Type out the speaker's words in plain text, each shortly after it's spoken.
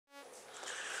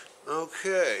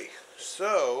Okay,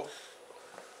 so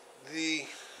you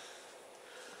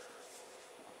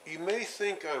may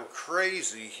think I'm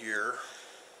crazy here,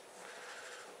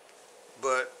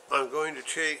 but I'm going to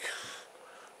take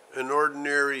an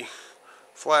ordinary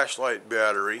flashlight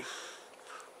battery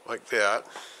like that.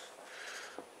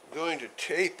 I'm going to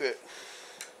tape it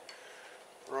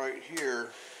right here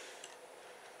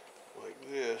like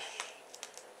this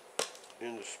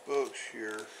in the spokes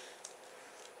here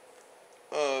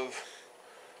of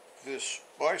this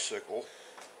bicycle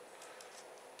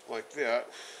like that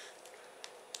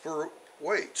for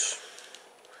weights.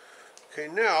 Okay,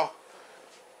 now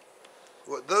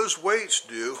what those weights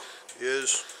do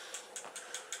is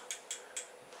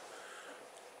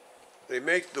they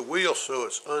make the wheel so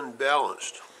it's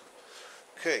unbalanced.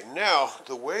 Okay, now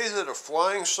the way that a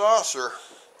flying saucer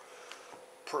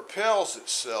propels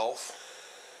itself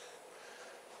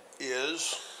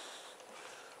is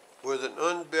with an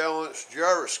unbalanced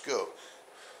gyroscope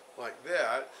like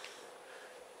that,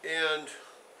 and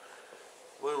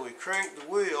when we crank the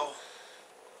wheel,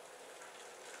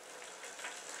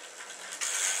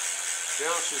 it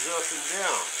bounces up and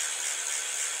down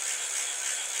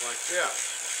like that.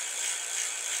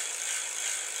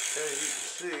 As you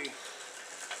can see,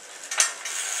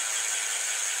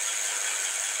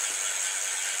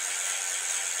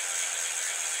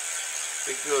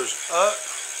 it goes up.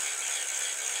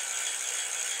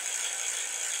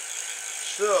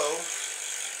 So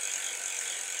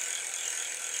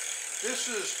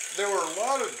there were a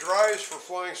lot of drives for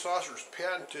flying saucers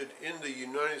patented in the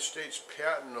United States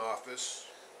Patent Office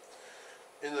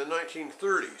in the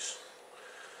 1930s.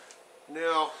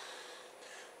 Now,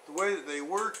 the way that they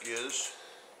work is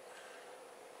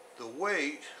the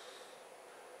weight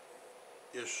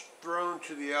is thrown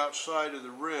to the outside of the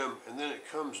rim, and then it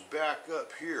comes back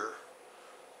up here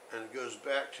and it goes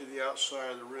back to the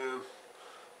outside of the rim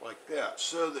like that,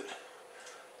 so that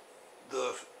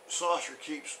the saucer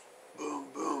keeps boom,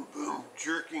 boom, boom,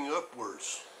 jerking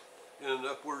upwards in an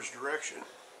upwards direction.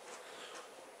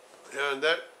 And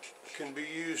that can be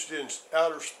used in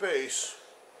outer space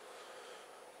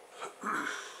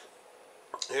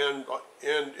and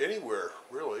anywhere,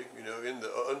 really, you know, in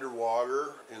the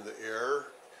underwater, in the air,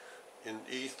 in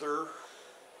ether,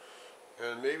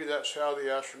 and maybe that's how the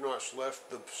astronauts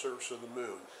left the surface of the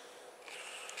moon.